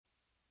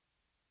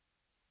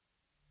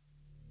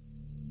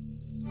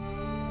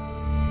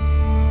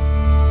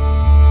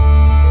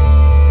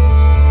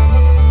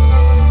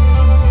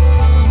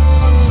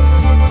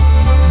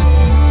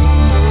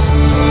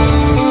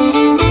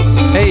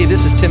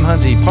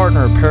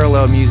partner of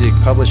Parallel Music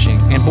Publishing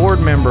and board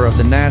member of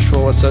the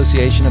Nashville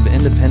Association of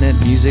Independent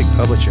Music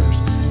Publishers.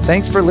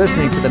 Thanks for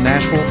listening to the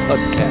Nashville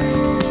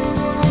Pubcast.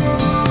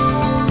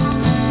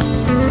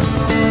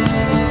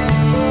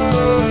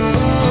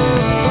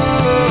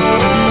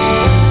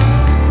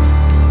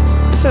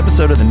 This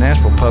episode of the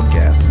Nashville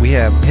Pubcast, we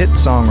have hit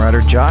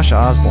songwriter Josh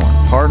Osborne,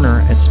 partner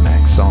at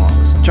Smack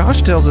Songs.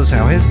 Josh tells us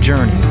how his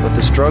journey with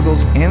the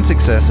struggles and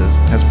successes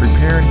has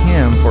prepared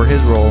him for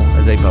his role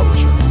as a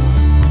publisher.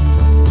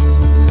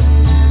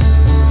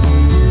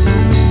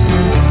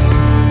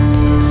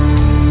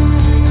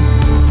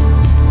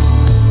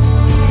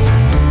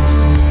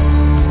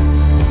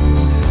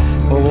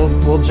 Well,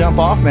 we'll jump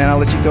off, man. I'll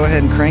let you go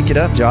ahead and crank it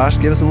up, Josh.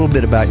 Give us a little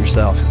bit about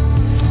yourself.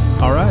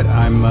 All right.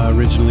 I'm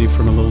originally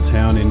from a little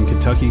town in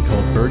Kentucky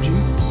called Burgee.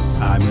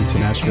 I moved to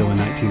Nashville in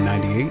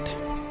 1998.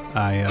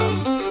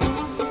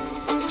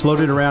 I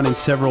floated around in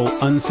several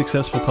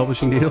unsuccessful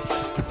publishing deals.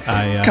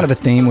 It's kind of a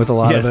theme with a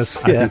lot of us.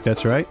 I think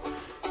that's right.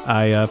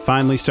 I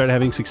finally started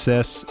having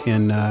success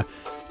in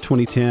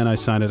 2010. I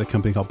signed at a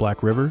company called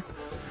Black River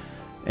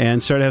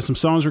and started to have some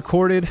songs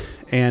recorded.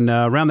 And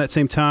around that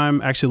same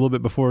time, actually a little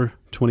bit before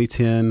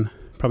 2010,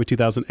 probably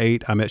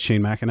 2008, I met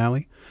Shane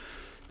McAnally.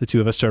 The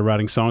two of us started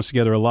writing songs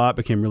together a lot,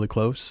 became really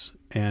close.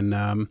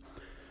 And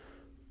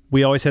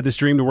we always had this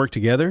dream to work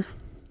together.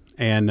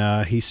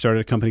 And he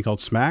started a company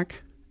called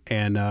Smack.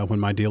 And when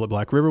my deal at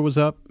Black River was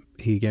up,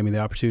 he gave me the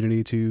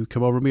opportunity to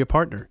come over and be a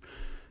partner.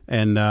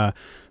 And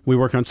we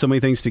work on so many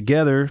things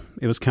together.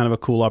 It was kind of a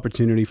cool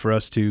opportunity for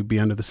us to be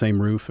under the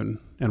same roof and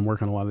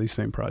work on a lot of these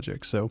same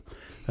projects. So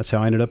that's how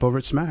I ended up over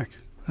at Smack.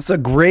 That's a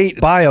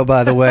great bio,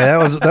 by the way.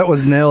 That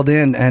was nailed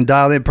in and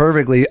dialed in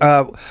perfectly.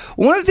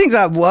 One of the things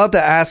I'd love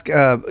to ask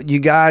you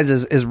guys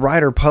is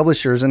writer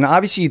publishers, and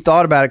obviously you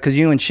thought about it because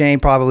you and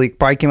Shane probably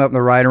came up in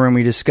the writer room.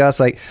 We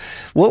discussed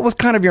what was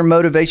kind of your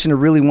motivation to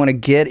really want to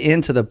get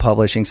into the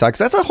publishing side, because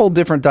that's a whole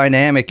different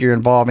dynamic you're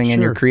involving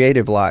in your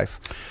creative life.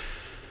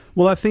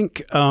 Well, I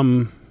think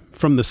from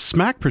the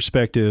Smack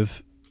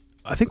perspective,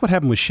 I think what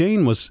happened with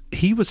Shane was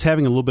he was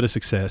having a little bit of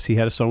success. He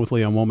had a song with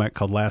Leon Womack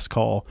called Last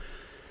Call.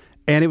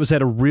 And it was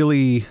at a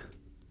really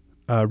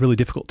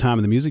difficult time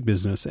in the music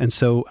business. And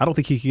so I don't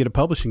think he could get a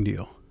publishing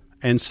deal.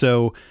 And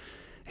so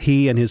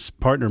he and his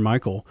partner,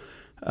 Michael,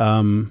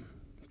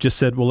 just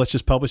said, well, let's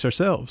just publish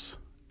ourselves.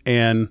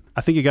 And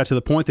I think it got to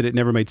the point that it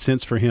never made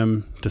sense for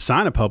him to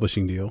sign a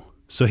publishing deal.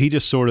 So he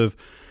just sort of,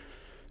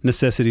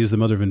 necessity is the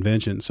mother of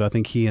invention. So I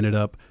think he ended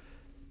up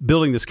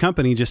building this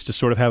company just to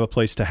sort of have a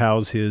place to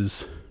house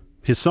his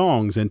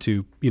songs and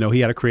to, he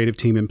had a creative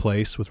team in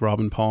place with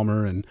Robin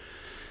Palmer, and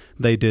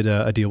they did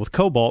a deal with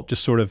Cobalt,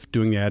 just sort of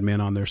doing the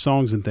admin on their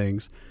songs and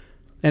things.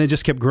 And it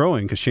just kept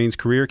growing because Shane's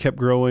career kept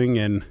growing.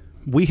 And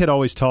we had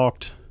always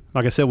talked,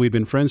 like I said, we'd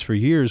been friends for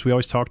years. We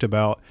always talked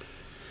about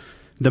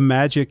the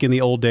magic in the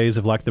old days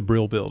of like the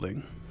Brill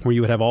Building, where you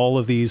would have all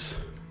of these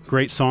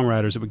great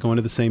songwriters that would go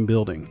into the same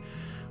building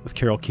with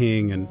Carole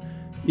King and,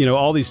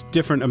 all these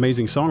different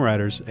amazing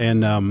songwriters.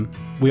 And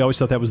we always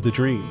thought that was the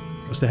dream,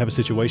 was to have a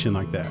situation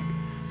like that.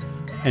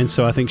 And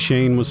so I think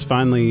Shane was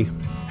finally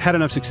had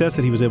enough success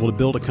that he was able to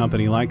build a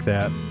company like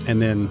that.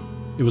 And then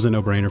it was a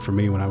no-brainer for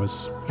me when I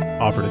was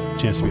offered a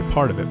chance to be a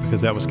part of it,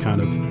 because that was kind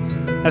of,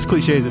 as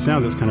cliche as it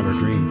sounds, that's kind of our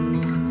dream.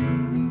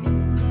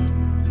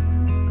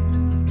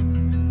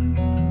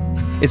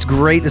 It's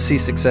great to see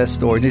success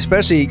stories,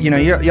 especially,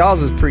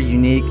 y'all's is pretty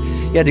unique.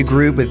 You had the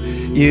group with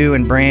you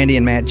and Brandy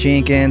and Matt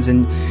Jenkins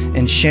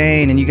and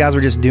Shane, and you guys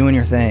were just doing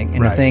your thing,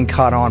 and the thing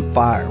caught on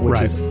fire,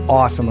 which is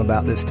awesome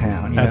about this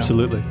town.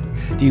 Absolutely.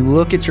 Do you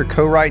look at your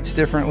co-writes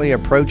differently,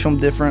 approach them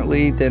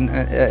differently than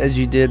as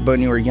you did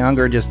when you were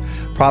younger, just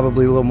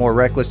probably a little more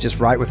reckless, just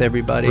write with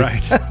everybody?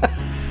 Right.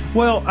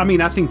 Well,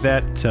 I think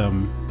that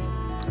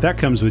that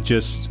comes with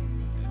just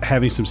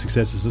having some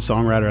success as a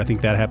songwriter. I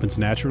think that happens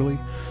naturally.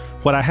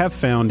 What I have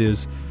found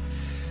is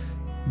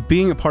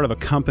being a part of a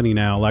company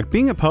now, like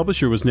being a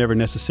publisher was never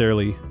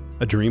necessarily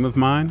a dream of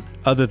mine,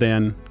 other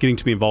than getting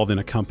to be involved in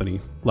a company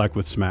like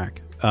with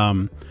Smack.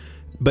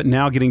 But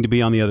now getting to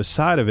be on the other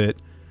side of it,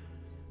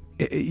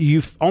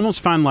 you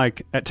almost find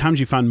like at times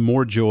you find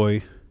more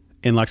joy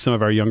in like some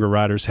of our younger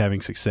writers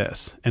having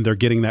success, and they're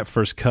getting that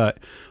first cut,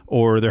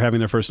 or they're having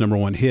their first number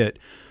one hit,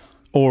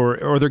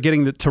 or they're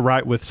getting to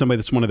write with somebody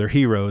that's one of their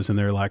heroes, and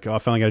they're like, oh, I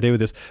finally got a day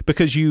with this,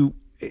 because you,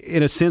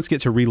 in a sense,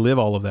 get to relive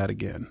all of that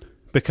again.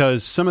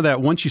 Because some of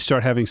that, once you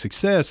start having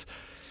success,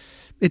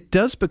 it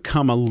does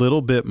become a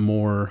little bit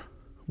more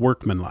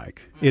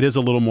workmanlike. It is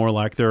a little more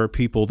like there are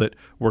people that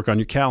work on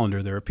your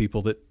calendar. There are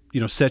people that,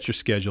 set your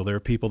schedule. There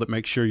are people that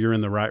make sure you're in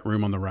the right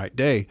room on the right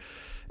day.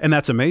 And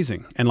that's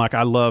amazing. And like,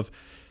 I love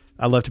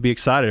to be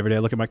excited every day. I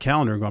look at my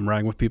calendar and go, I'm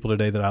writing with people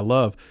today that I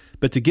love.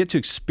 But to get to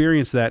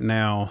experience that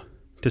now,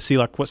 to see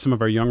like what some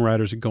of our young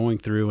writers are going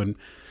through,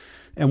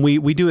 and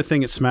we do a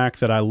thing at Smack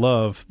that I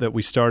love that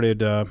we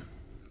started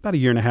about a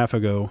year and a half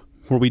ago,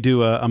 where we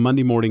do a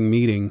Monday morning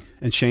meeting,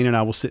 and Shane and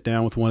I will sit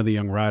down with one of the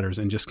young writers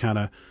and just kind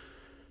of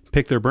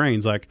pick their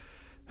brains. Like,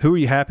 who are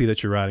you happy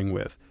that you're writing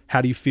with? How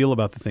do you feel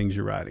about the things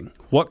you're writing?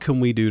 What can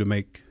we do to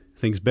make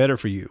things better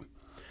for you?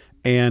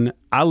 And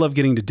I love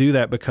getting to do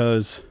that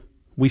because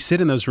we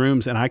sit in those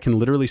rooms and I can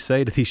literally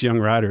say to these young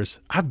writers,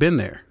 I've been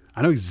there.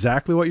 I know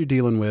exactly what you're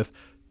dealing with.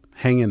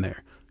 Hang in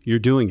there. You're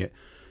doing it.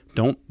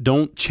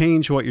 Don't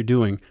change what you're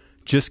doing.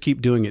 Just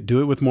keep doing it.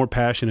 Do it with more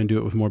passion and do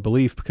it with more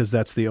belief, because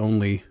that's the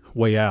only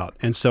way out.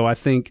 And so I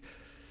think,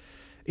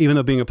 even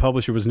though being a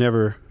publisher was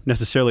never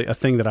necessarily a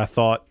thing that I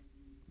thought,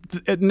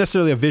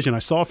 necessarily a vision I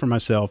saw for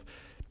myself,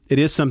 it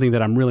is something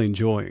that I'm really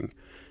enjoying,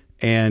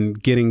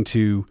 and getting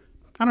to,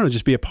 I don't know,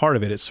 just be a part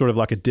of it. It's sort of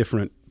like a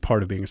different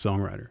part of being a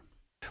songwriter.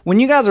 When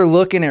you guys are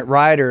looking at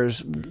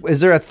writers, is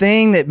there a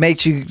thing that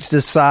makes you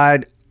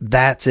decide,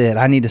 that's it,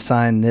 I need to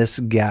sign this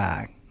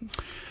guy?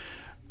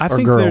 I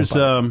think there's,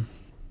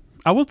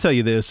 I will tell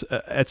you this,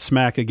 at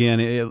SMAC, again,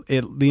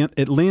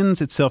 it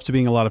lends itself to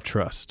being a lot of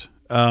trust.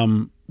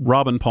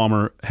 Robin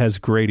Palmer has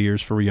great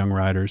ears for young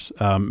writers.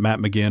 Matt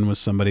McGinn was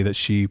somebody that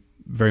she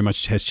very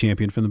much has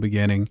championed from the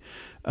beginning.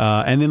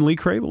 And then Lee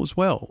Crable as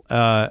well.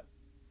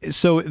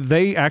 So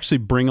they actually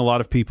bring a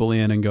lot of people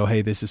in and go,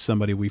 hey, this is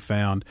somebody we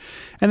found.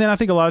 And then I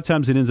think a lot of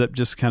times it ends up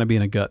just kind of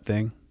being a gut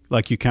thing.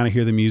 Like, you kind of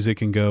hear the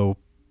music and go,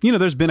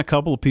 there's been a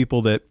couple of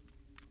people that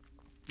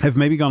have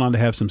maybe gone on to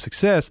have some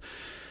success,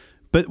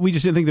 but we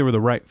just didn't think they were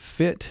the right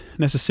fit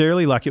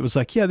necessarily. Like, it was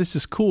like, yeah, this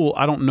is cool.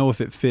 I don't know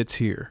if it fits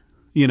here,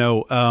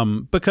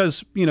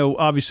 because,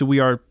 obviously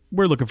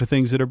we're looking for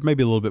things that are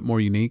maybe a little bit more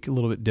unique, a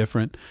little bit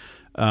different.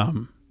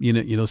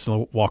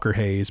 So Walker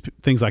Hayes,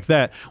 things like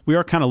that. We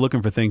are kind of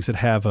looking for things that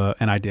have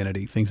an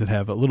identity, things that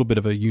have a little bit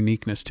of a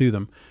uniqueness to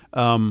them.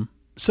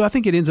 So I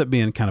think it ends up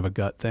being kind of a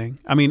gut thing.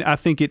 I mean, I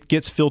think it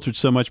gets filtered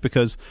so much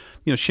because,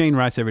 Shane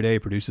writes every day,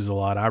 produces a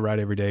lot. I write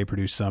every day,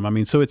 produce some. I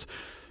mean, so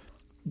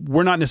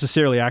we're not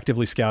necessarily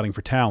actively scouting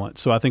for talent.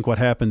 So I think what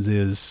happens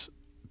is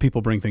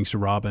people bring things to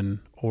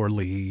Robin or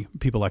Lee,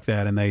 people like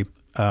that, and they,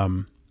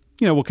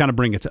 will kind of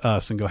bring it to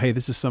us and go, hey,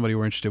 this is somebody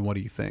we're interested in. What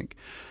do you think?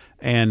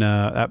 And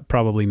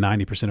probably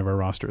 90% of our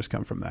roster has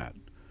come from that.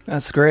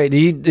 That's great. Do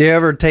you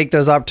ever take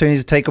those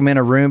opportunities to take them in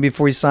a room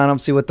before you sign them,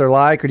 see what they're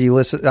like, or do you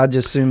listen? I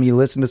just assume you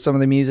listen to some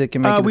of the music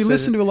and make a decision. We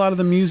listen to a lot of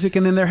the music,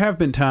 and then there have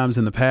been times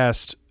in the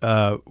past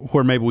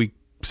where maybe we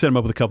set them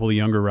up with a couple of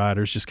younger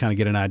writers, just kind of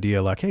get an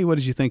idea, like, hey, what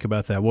did you think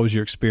about that? What was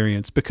your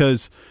experience?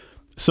 Because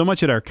so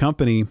much at our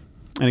company,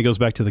 and it goes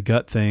back to the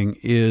gut thing,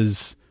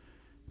 is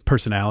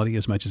personality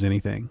as much as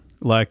anything.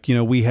 Like,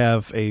 we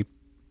have a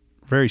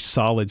very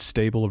solid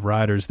stable of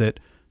writers that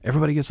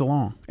everybody gets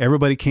along.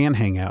 Everybody can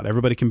hang out.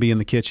 Everybody can be in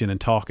the kitchen and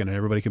talking, and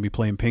everybody can be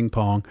playing ping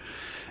pong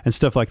and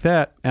stuff like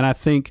that. And I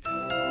think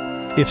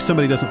if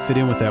somebody doesn't fit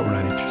in with that, we're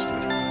not interested.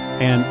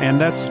 And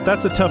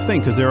that's a tough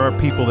thing, because there are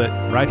people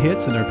that write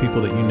hits and there are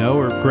people that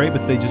are great,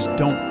 but they just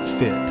don't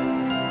fit.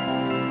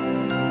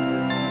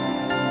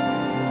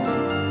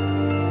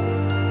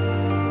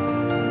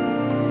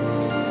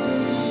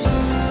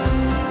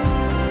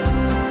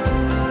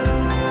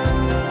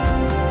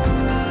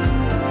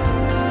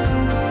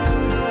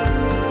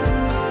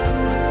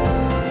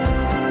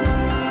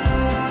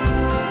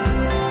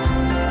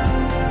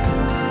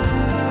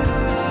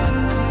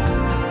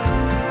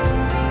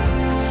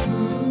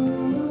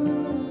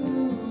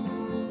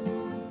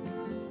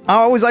 I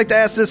always like to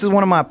ask, this is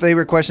one of my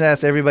favorite questions to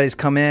ask everybody's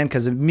come in,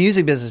 because the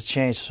music business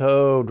changed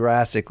so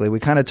drastically. We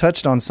kind of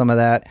touched on some of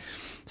that,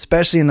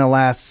 especially in the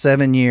last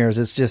 7 years.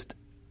 It's just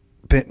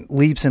been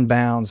leaps and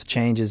bounds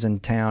changes in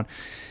town.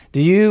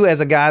 Do you, as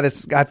a guy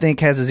that's, I think,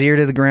 has his ear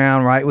to the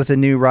ground, right, with the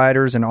new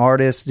writers and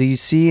artists, do you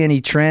see any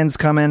trends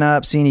coming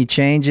up, see any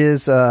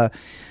changes,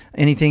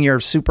 anything you're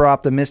super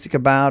optimistic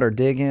about or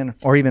dig in,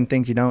 or even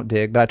things you don't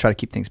dig? But I try to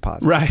keep things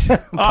positive. Right.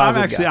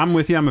 I'm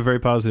with you. I'm a very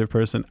positive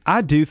person.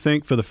 I do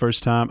think for the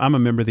first time, I'm a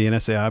member of the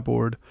NSAI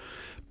board.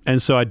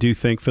 And so I do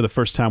think for the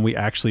first time, we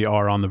actually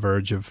are on the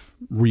verge of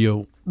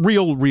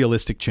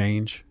realistic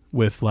change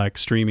with like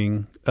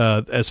streaming,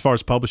 as far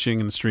as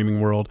publishing in the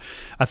streaming world.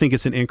 I think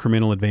it's an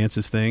incremental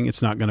advances thing.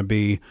 It's not going to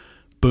be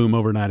boom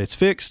overnight, it's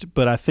fixed.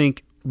 But I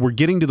think we're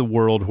getting to the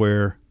world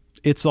where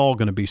it's all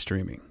going to be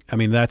streaming. I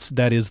mean,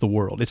 that is the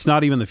world. It's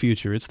not even the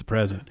future, it's the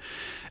present.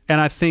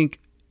 And I think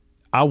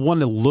I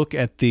want to look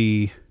at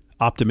the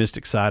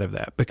optimistic side of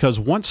that, because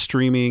once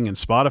streaming and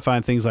Spotify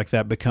and things like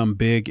that become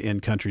big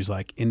in countries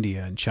like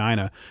India and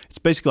China, it's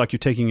basically like you're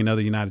taking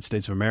another United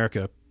States of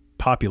America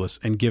populace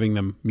and giving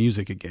them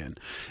music again.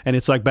 And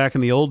it's like back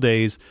in the old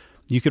days,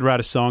 you could write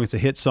a song, it's a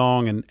hit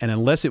song, and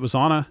unless it was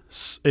on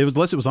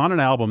an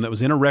album that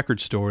was in a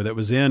record store, that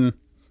was in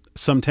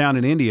some town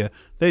in India,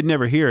 they'd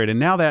never hear it. And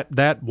now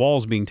that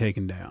wall's being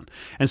taken down.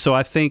 And so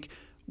I think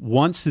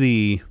once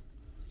the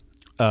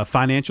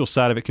financial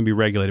side of it can be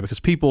regulated,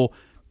 because people,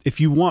 if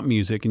you want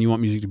music and you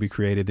want music to be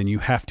created, then you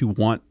have to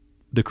want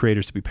the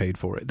creators to be paid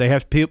for it.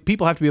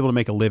 People have to be able to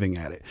make a living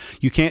at it.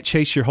 You can't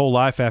chase your whole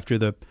life after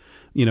the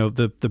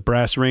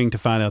brass ring to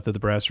find out that the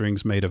brass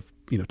ring's made of,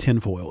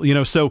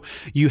 tinfoil. So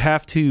you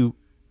have to,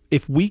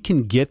 if we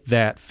can get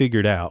that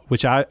figured out,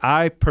 which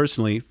I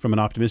personally, from an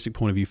optimistic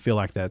point of view, feel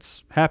like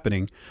that's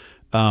happening,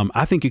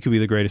 I think it could be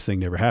the greatest thing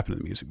to ever happen in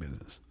the music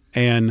business.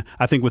 And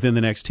I think within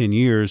the next 10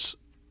 years,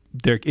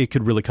 it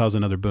could really cause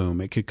another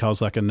boom. It could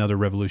cause like another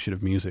revolution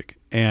of music.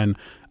 And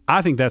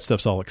I think that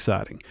stuff's all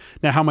exciting.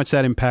 Now, how much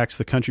that impacts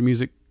the country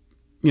music,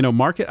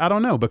 market, I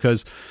don't know,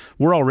 because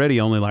we're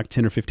already only like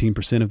 10 or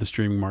 15% of the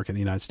streaming market in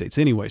the United States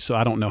anyway. So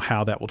I don't know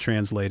how that will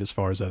translate as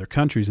far as other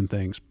countries and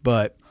things,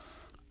 but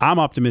I'm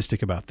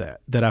optimistic about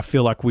that I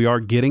feel like we are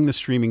getting the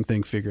streaming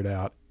thing figured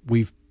out.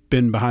 We've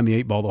been behind the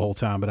 8 ball the whole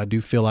time, but I do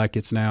feel like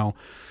it's now,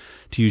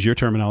 to use your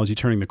terminology,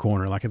 turning the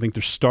corner. Like I think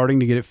they're starting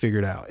to get it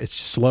figured out. It's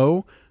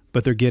slow,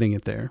 but they're getting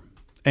it there.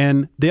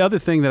 And the other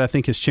thing that I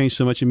think has changed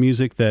so much in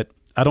music that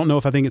I don't know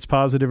if I think it's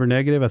positive or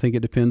negative. I think it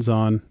depends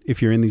on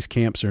if you're in these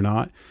camps or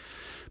not.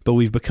 But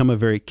we've become a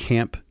very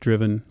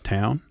camp-driven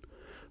town,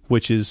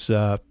 which is,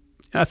 I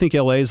think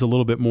LA is a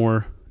little bit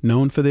more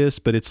known for this,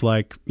 but it's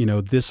like,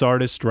 this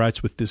artist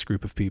writes with this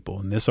group of people,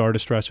 and this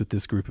artist writes with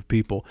this group of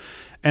people.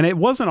 And it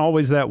wasn't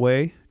always that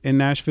way in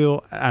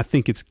Nashville. I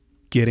think it's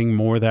getting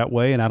more that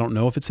way, and I don't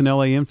know if it's an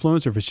LA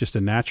influence or if it's just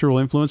a natural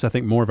influence. I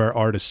think more of our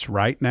artists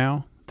write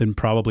now than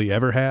probably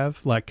ever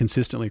have, like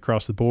consistently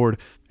across the board.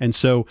 And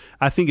so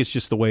I think it's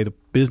just the way the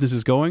business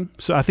is going.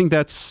 So I think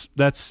that's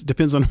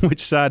depends on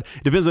which side.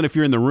 It depends on if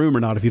you're in the room or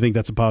not, if you think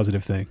that's a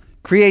positive thing.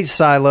 Create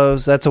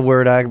silos. That's a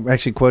word. I'm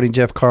actually quoting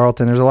Jeff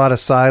Carlton. There's a lot of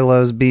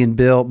silos being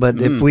built,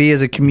 but if we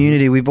as a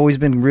community, we've always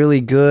been really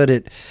good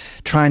at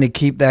trying to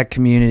keep that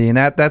community. And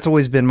that's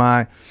always been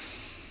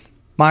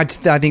I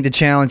think the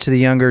challenge to the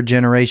younger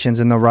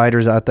generations and the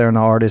writers out there and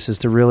the artists is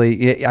to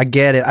really, I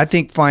get it. I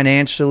think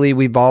financially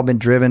we've all been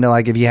driven to,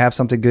 like, if you have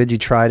something good, you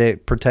try to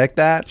protect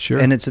that. Sure.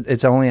 And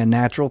it's only a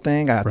natural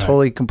thing. I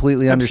totally,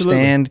 completely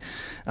understand.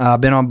 I've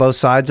been on both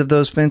sides of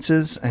those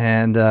fences.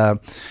 And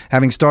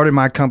having started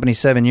my company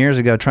 7 years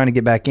ago, trying to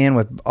get back in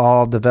with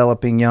all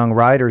developing young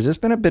writers, it's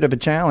been a bit of a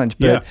challenge,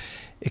 but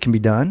it can be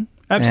done.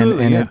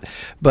 Absolutely,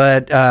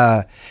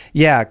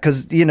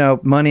 because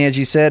money, as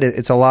you said,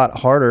 it's a lot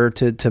harder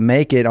to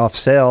make it off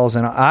sales.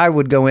 And I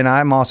would go in.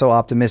 I'm also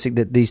optimistic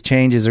that these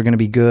changes are going to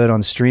be good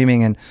on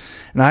streaming, and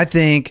I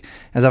think,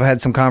 as I've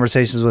had some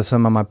conversations with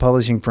some of my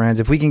publishing friends,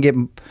 if we can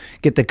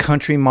get the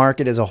country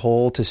market as a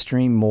whole to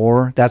stream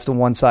more, that's the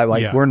one side.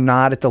 Like we're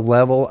not at the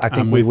level I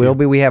think we will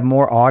be. We have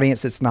more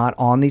audience that's not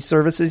on these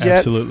services yet.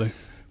 Absolutely.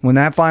 When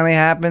that finally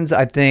happens,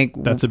 I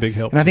think that's a big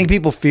help. And I think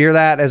people fear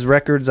that as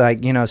records,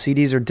 like,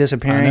 CDs are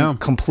disappearing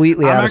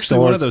completely out of stores. I'm actually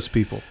one of those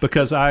people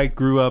because I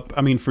grew up,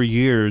 for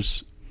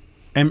years,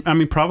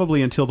 and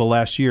probably until the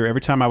last year, every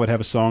time I would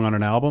have a song on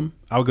an album,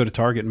 I would go to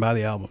Target and buy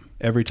the album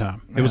every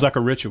time. It was like a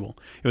ritual.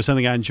 It was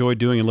something I enjoyed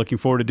doing and looking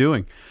forward to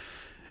doing.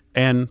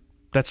 And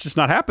that's just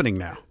not happening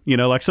now.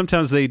 Like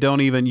sometimes they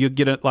don't even, you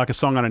get a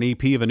song on an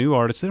EP of a new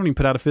artist, they don't even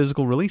put out a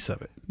physical release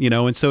of it,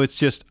 and so it's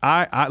just,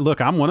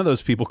 look, I'm one of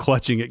those people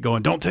clutching it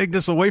going, don't take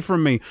this away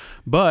from me.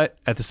 But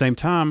at the same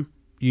time,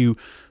 you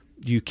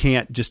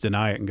can't just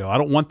deny it and go, I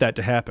don't want that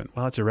to happen.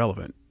 Well, it's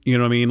irrelevant. You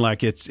know what I mean?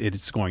 Like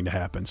it's going to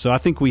happen. So I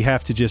think we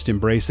have to just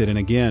embrace it. And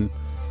again,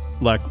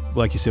 like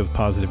you said, with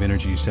positive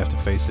energy, you just have to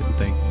face it and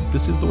think,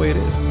 this is the way it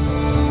is.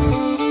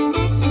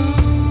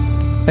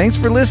 Thanks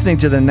for listening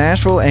to the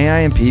Nashville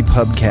AIMP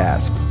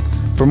Pubcast.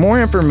 For more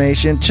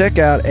information, check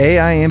out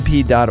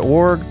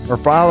AIMP.org or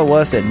follow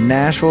us at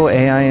Nashville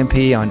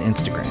AIMP on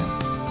Instagram.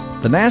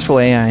 The Nashville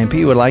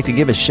AIMP would like to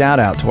give a shout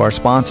out to our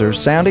sponsors,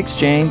 Sound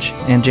Exchange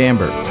and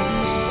Jamber.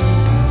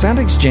 Sound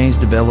Exchange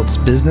develops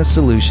business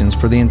solutions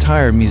for the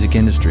entire music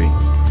industry.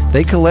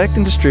 They collect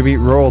and distribute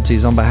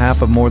royalties on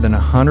behalf of more than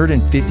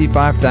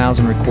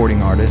 155,000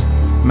 recording artists,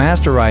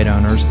 master right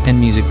owners, and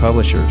music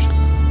publishers.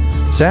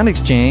 Sound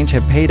Exchange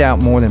have paid out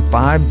more than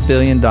 $5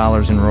 billion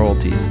in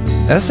royalties.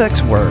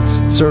 SX Works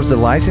serves the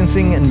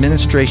licensing and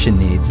administration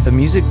needs of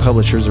music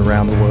publishers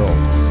around the world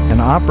and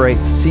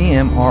operates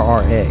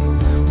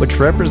CMRRA, which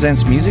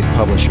represents music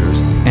publishers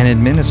and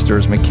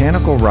administers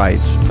mechanical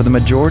rights for the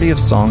majority of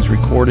songs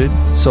recorded,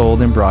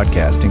 sold, and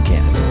broadcast in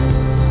Canada.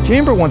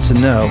 Jamber wants to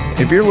know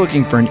if you're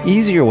looking for an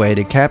easier way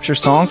to capture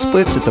song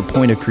splits at the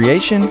point of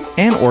creation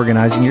and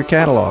organizing your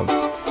catalog.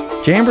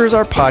 Jamber is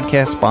our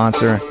podcast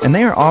sponsor, and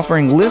they are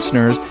offering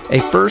listeners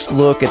a first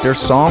look at their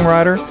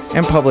songwriter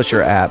and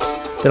publisher apps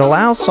that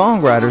allows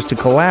songwriters to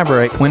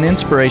collaborate when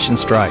inspiration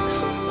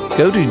strikes.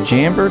 Go to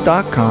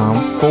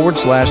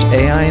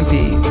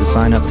jamber.com/AIMP to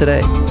sign up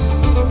today.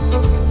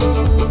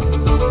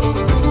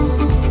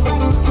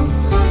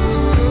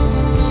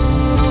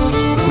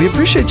 We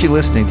appreciate you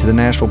listening to the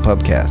Nashville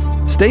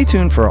Pubcast. Stay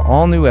tuned for an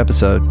all-new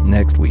episode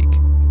next week.